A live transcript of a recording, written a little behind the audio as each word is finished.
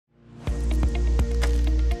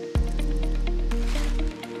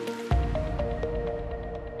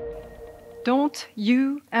Don't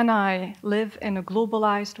you and I live in a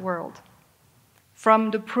globalized world? From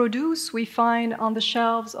the produce we find on the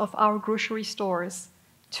shelves of our grocery stores,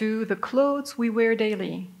 to the clothes we wear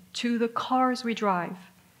daily, to the cars we drive,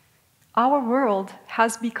 our world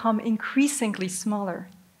has become increasingly smaller.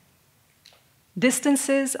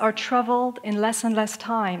 Distances are traveled in less and less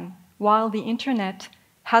time, while the internet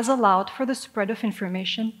has allowed for the spread of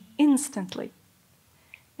information instantly.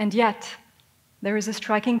 And yet, there is a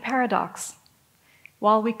striking paradox.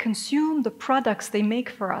 While we consume the products they make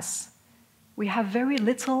for us, we have very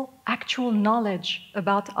little actual knowledge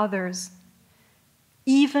about others,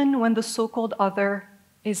 even when the so-called other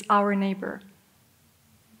is our neighbor.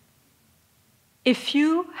 If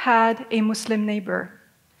you had a Muslim neighbor,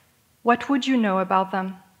 what would you know about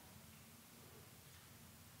them?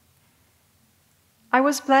 I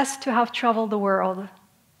was blessed to have traveled the world,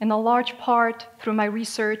 in a large part through my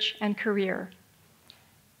research and career.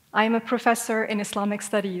 I am a professor in Islamic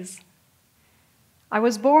Studies. I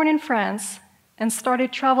was born in France and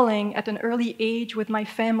started traveling at an early age with my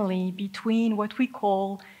family between what we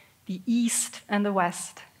call the East and the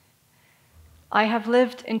West. I have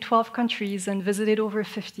lived in 12 countries and visited over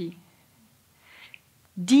 50.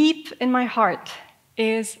 Deep in my heart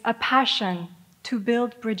is a passion to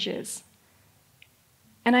build bridges.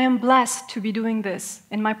 And I am blessed to be doing this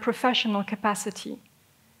in my professional capacity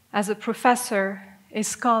as a professor, a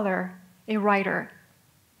scholar, a writer.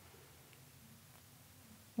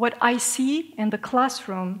 What I see in the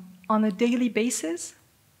classroom on a daily basis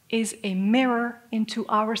is a mirror into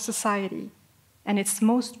our society and its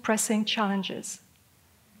most pressing challenges.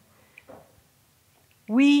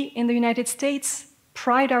 We in the United States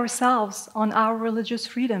pride ourselves on our religious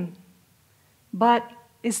freedom, but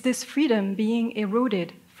is this freedom being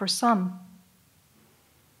eroded for some?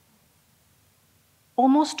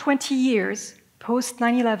 Almost 20 years post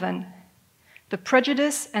 9/11, the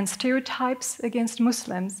prejudice and stereotypes against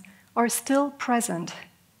Muslims are still present.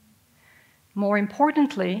 More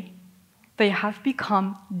importantly, they have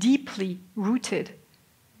become deeply rooted.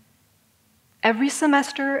 Every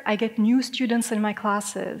semester, I get new students in my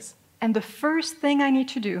classes, and the first thing I need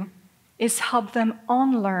to do is help them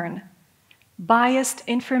unlearn biased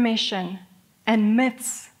information and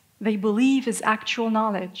myths they believe is actual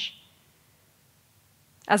knowledge.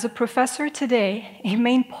 As a professor today, a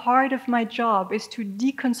main part of my job is to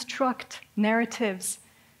deconstruct narratives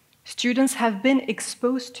students have been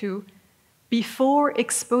exposed to before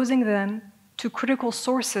exposing them to critical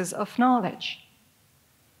sources of knowledge.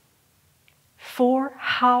 For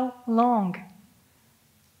how long?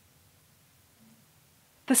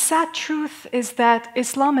 The sad truth is that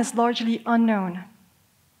Islam is largely unknown.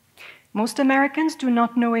 Most Americans do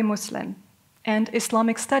not know a Muslim, and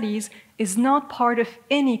Islamic studies is not part of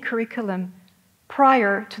any curriculum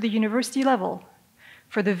prior to the university level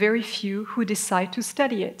for the very few who decide to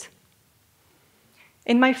study it.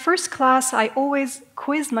 In my first class, I always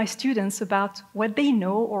quiz my students about what they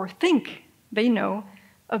know or think they know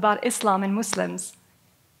about Islam and Muslims.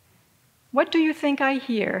 What do you think I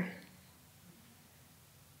hear?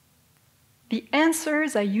 The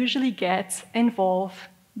answers I usually get involve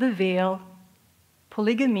the veil,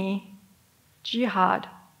 polygamy, jihad.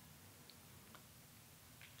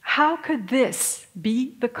 How could this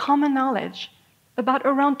be the common knowledge about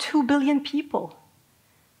around 2 billion people,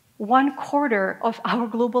 1/4 of our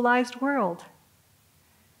globalized world?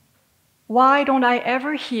 Why don't I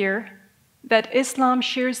ever hear that Islam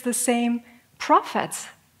shares the same prophets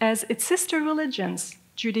as its sister religions,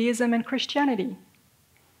 Judaism and Christianity?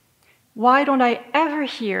 Why don't I ever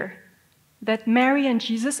hear that Mary and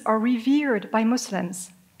Jesus are revered by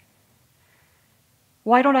Muslims?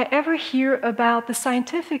 Why don't I ever hear about the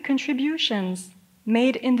scientific contributions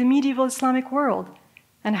made in the medieval Islamic world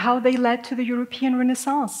and how they led to the European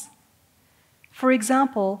Renaissance? For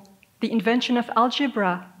example, the invention of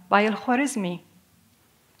algebra by al-Khwarizmi,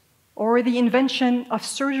 or the invention of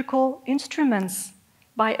surgical instruments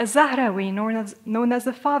by az-Zahrawi, known as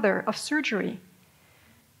the father of surgery,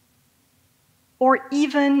 or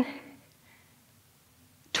even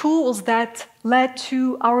tools that led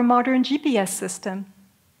to our modern GPS system.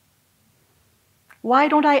 Why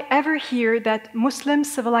don't I ever hear that Muslim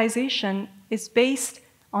civilization is based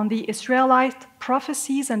on the Israelite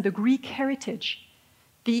prophecies and the Greek heritage,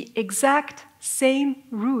 the exact same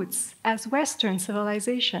roots as Western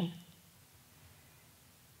civilization?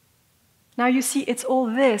 Now you see, it's all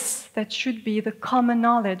this that should be the common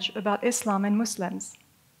knowledge about Islam and Muslims.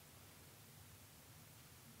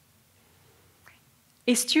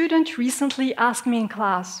 A student recently asked me in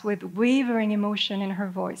class with wavering emotion in her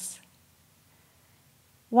voice,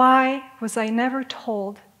 why was I never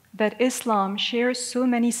told that Islam shares so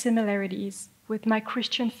many similarities with my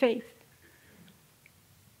Christian faith?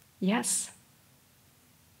 Yes.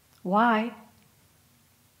 Why?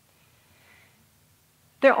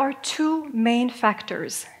 There are two main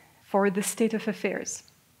factors for the state of affairs.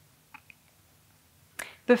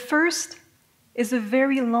 The first is a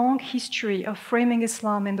very long history of framing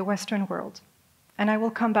Islam in the Western world, and I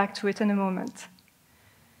will come back to it in a moment.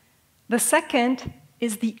 The second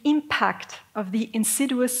is the impact of the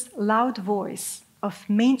insidious loud voice of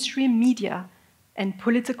mainstream media and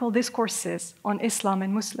political discourses on Islam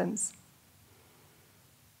and Muslims.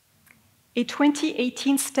 A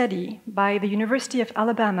 2018 study by the University of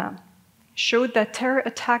Alabama showed that terror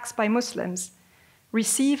attacks by Muslims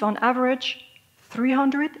receive on average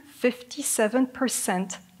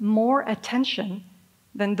 357% more attention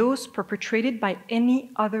than those perpetrated by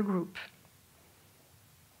any other group.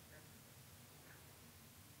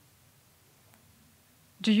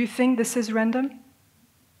 Do you think this is random?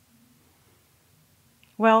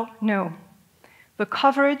 Well, no. The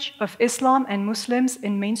coverage of Islam and Muslims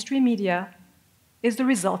in mainstream media is the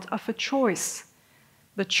result of a choice.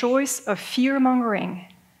 The choice of fear-mongering,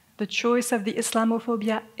 the choice of the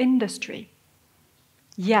Islamophobia industry.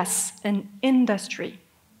 Yes, an industry.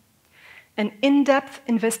 An in-depth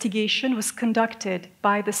investigation was conducted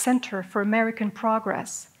by the Center for American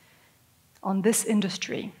Progress on this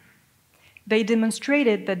industry. They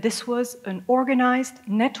demonstrated that this was an organized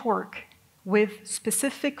network with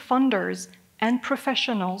specific funders and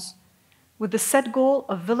professionals with the set goal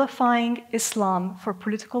of vilifying Islam for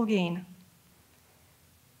political gain.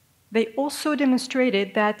 They also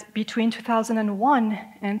demonstrated that between 2001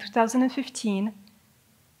 and 2015,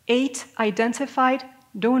 8 identified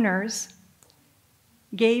donors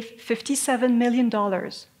gave $57 million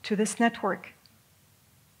to this network.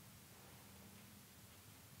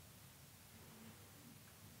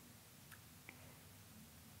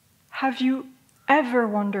 Have you ever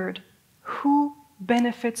wondered who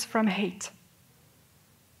benefits from hate?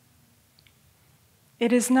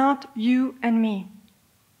 It is not you and me.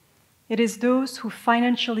 It is those who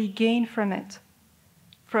financially gain from it,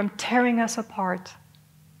 from tearing us apart.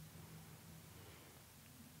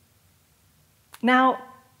 Now,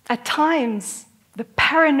 at times, the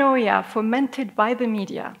paranoia fomented by the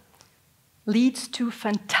media leads to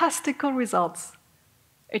fantastical results.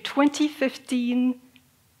 A 2015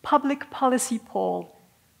 public policy poll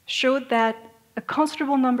showed that a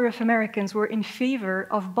considerable number of Americans were in favor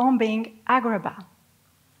of bombing Agrabah.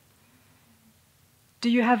 Do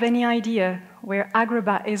you have any idea where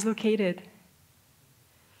Agrabah is located?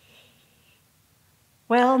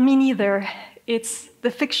 Well, me neither. It's the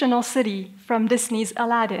fictional city from Disney's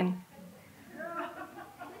Aladdin.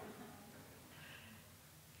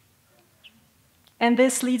 And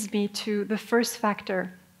this leads me to the first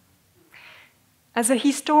factor. As a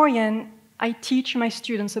historian, I teach my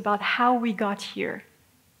students about how we got here,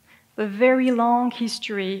 the very long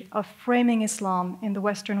history of framing Islam in the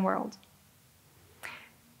Western world.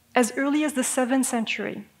 As early as the 7th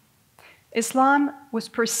century, Islam was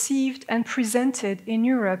perceived and presented in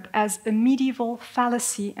Europe as a medieval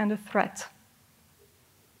fallacy and a threat.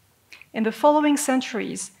 In the following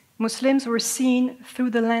centuries, Muslims were seen through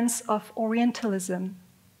the lens of Orientalism,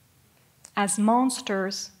 as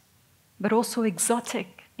monsters, but also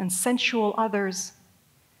exotic and sensual others.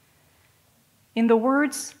 In the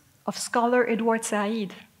words of scholar Edward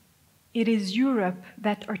Said, it is Europe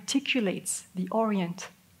that articulates the Orient.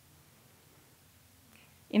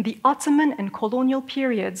 In the Ottoman and colonial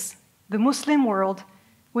periods, the Muslim world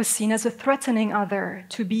was seen as a threatening other,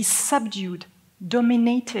 to be subdued,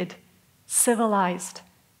 dominated, civilized.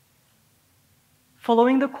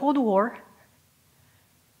 Following the Cold War,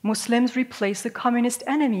 Muslims replaced the communist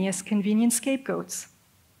enemy as convenient scapegoats.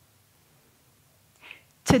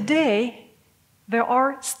 Today, there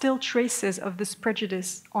are still traces of this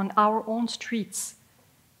prejudice on our own streets,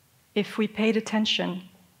 if we paid attention.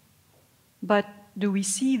 But do we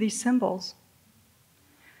see these symbols?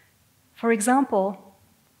 For example,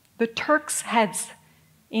 the Turks' heads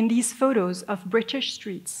in these photos of British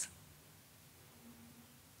streets.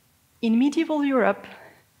 In medieval Europe,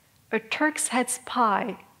 a Turk's head's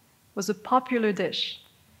pie was a popular dish.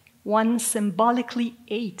 One symbolically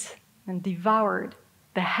ate and devoured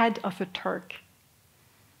the head of a Turk.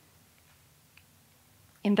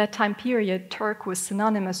 In that time period, Turk was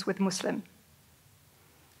synonymous with Muslim.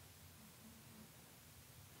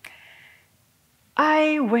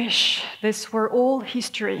 I wish this were all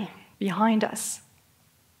history behind us,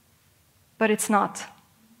 but it's not.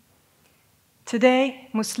 Today,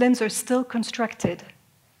 Muslims are still constructed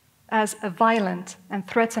as a violent and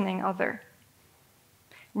threatening other.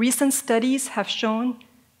 Recent studies have shown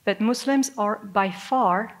that Muslims are by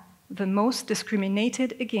far the most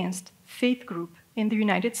discriminated against faith group in the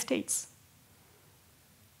United States.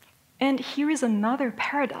 And here is another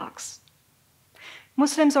paradox.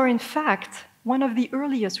 Muslims are in fact one of the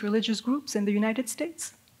earliest religious groups in the United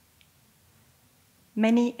States.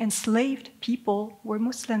 Many enslaved people were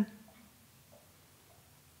Muslim.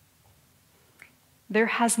 There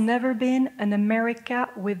has never been an America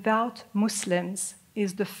without Muslims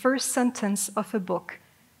is the first sentence of a book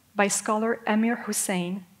by scholar Amir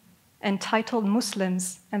Hussein entitled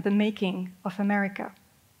Muslims and the Making of America.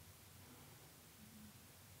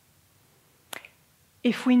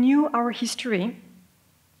 If we knew our history,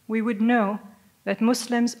 we would know that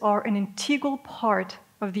Muslims are an integral part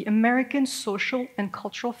of the American social and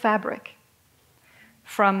cultural fabric.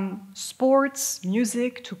 From sports,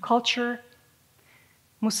 music, to culture,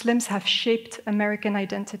 Muslims have shaped American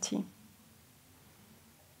identity.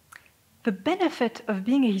 The benefit of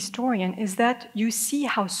being a historian is that you see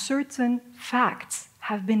how certain facts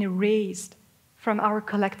have been erased from our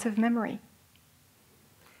collective memory.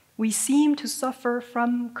 We seem to suffer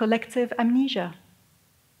from collective amnesia.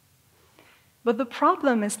 But the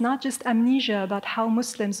problem is not just amnesia about how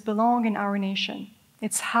Muslims belong in our nation,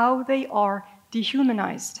 it's how they are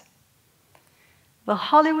dehumanized. The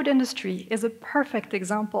Hollywood industry is a perfect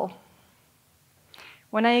example.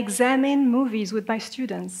 When I examine movies with my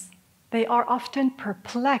students, they are often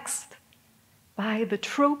perplexed by the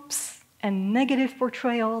tropes and negative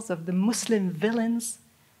portrayals of the Muslim villains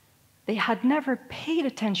they had never paid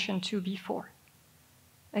attention to before.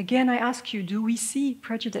 Again, I ask you, do we see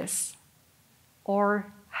prejudice?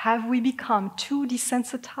 Or have we become too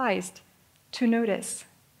desensitized to notice?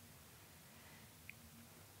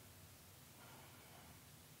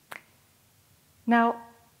 Now,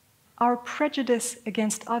 our prejudice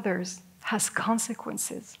against others has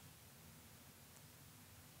consequences.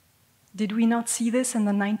 Did we not see this in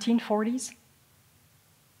the 1940s?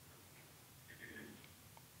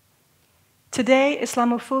 Today,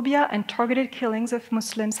 Islamophobia and targeted killings of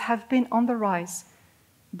Muslims have been on the rise,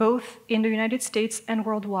 both in the United States and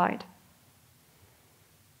worldwide.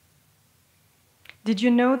 Did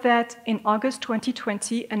you know that in August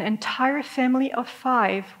 2020, an entire family of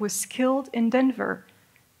 5 was killed in Denver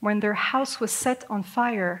when their house was set on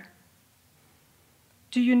fire?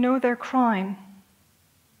 Do you know their crime?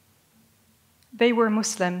 They were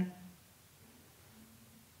Muslim.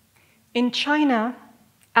 In China,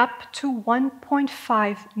 up to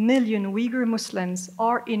 1.5 million Uyghur Muslims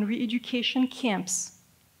are in re-education camps.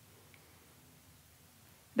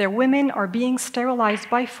 Their women are being sterilized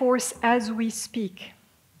by force as we speak.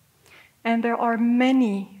 And there are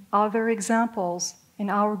many other examples in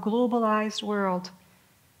our globalized world,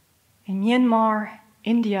 in Myanmar,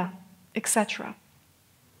 India, etc.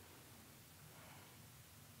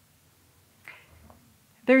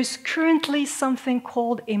 There is currently something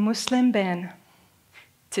called a Muslim ban.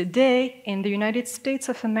 Today, in the United States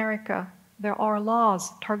of America, there are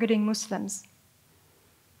laws targeting Muslims.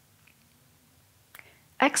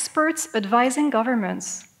 Experts advising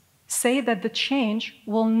governments say that the change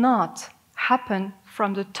will not happen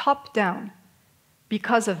from the top down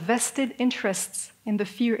because of vested interests in the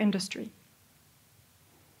fear industry.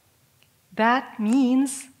 That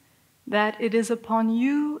means that it is upon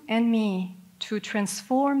you and me to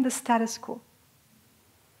transform the status quo.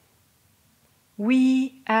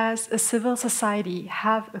 We, as a civil society,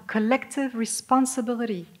 have a collective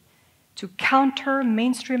responsibility to counter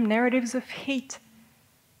mainstream narratives of hate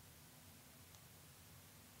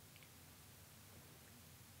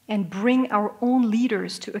and bring our own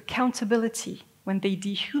leaders to accountability when they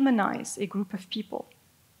dehumanize a group of people.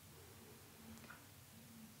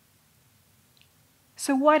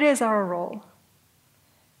 So what is our role?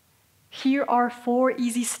 Here are 4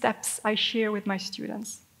 easy steps I share with my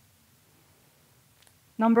students.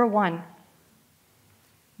 Number 1,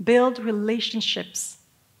 build relationships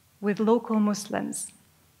with local Muslims.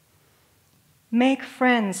 Make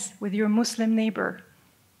friends with your Muslim neighbor.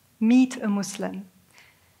 Meet a Muslim.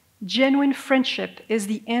 Genuine friendship is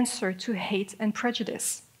the answer to hate and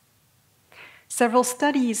prejudice. Several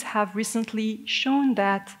studies have recently shown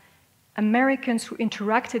that Americans who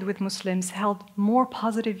interacted with Muslims held more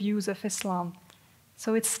positive views of Islam.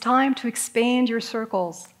 So it's time to expand your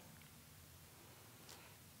circles.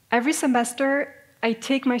 Every semester, I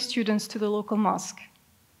take my students to the local mosque.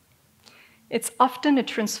 It's often a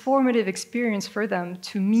transformative experience for them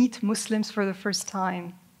to meet Muslims for the first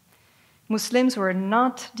time. Muslims were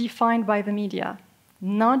not defined by the media,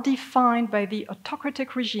 not defined by the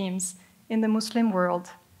autocratic regimes in the Muslim world,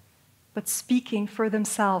 but speaking for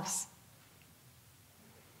themselves.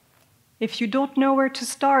 If you don't know where to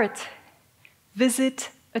start,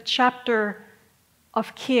 visit a chapter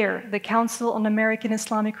of CARE, the Council on American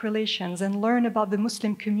Islamic Relations, and learn about the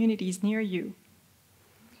Muslim communities near you.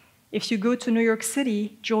 If you go to New York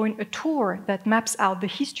City, join a tour that maps out the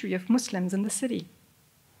history of Muslims in the city.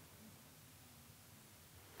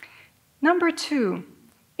 Number 2,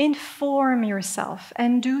 inform yourself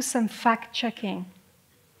and do some fact-checking.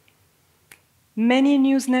 Many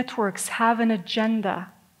news networks have an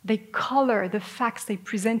agenda. They color the facts they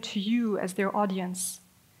present to you as their audience.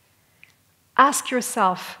 Ask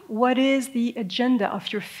yourself, what is the agenda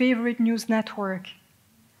of your favorite news network?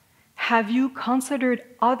 Have you considered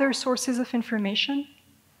other sources of information?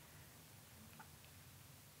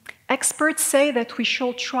 Experts say that we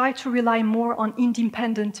should try to rely more on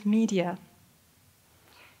independent media.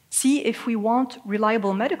 See, if we want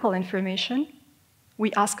reliable medical information,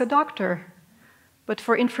 we ask a doctor. But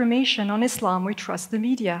for information on Islam, we trust the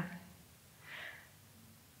media.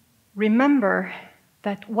 Remember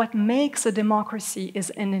that what makes a democracy is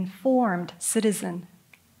an informed citizen.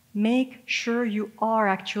 Make sure you are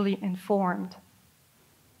actually informed.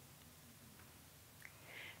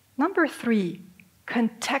 Number 3,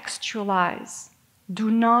 contextualize. Do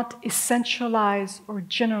not essentialize or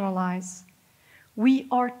generalize. We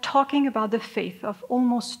are talking about the faith of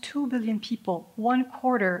almost 2 billion people,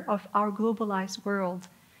 1/4 of our globalized world.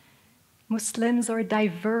 Muslims are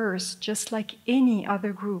diverse, just like any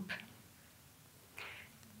other group.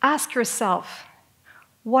 Ask yourself,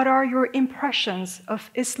 what are your impressions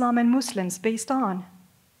of Islam and Muslims based on?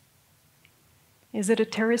 Is it a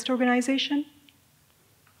terrorist organization?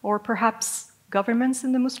 Or perhaps governments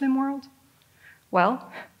in the Muslim world?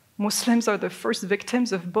 Well, Muslims are the first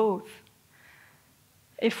victims of both.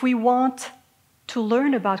 If we want to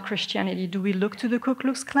learn about Christianity, do we look to the Ku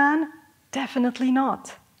Klux Klan? Definitely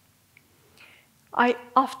not. I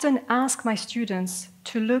often ask my students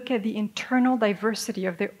to look at the internal diversity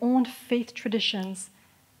of their own faith traditions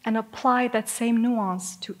and apply that same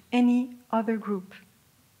nuance to any other group.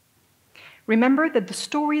 Remember that the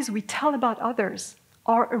stories we tell about others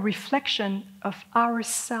are a reflection of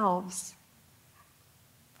ourselves,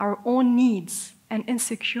 our own needs and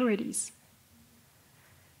insecurities.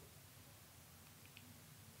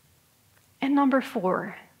 And number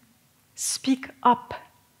 4, speak up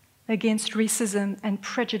against racism and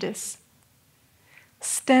prejudice.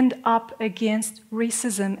 Stand up against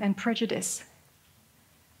racism and prejudice.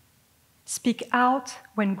 Speak out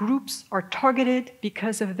when groups are targeted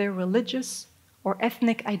because of their religious or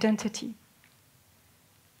ethnic identity.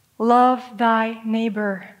 Love thy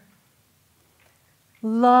neighbor.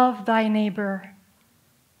 Love thy neighbor.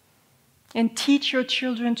 And teach your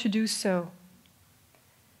children to do so.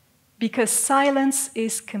 Because silence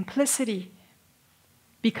is complicity.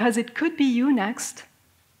 Because it could be you next.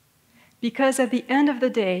 Because at the end of the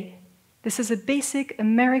day, this is a basic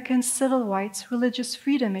American civil rights religious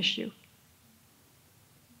freedom issue.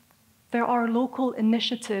 There are local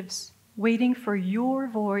initiatives waiting for your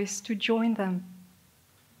voice to join them.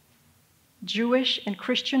 Jewish and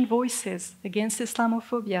Christian voices against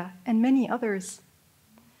Islamophobia, and many others.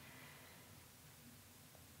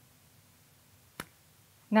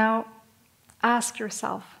 Now, ask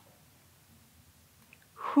yourself,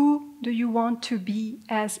 who do you want to be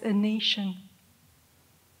as a nation?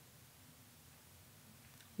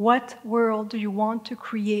 What world do you want to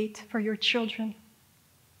create for your children?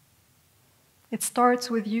 It starts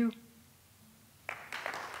with you.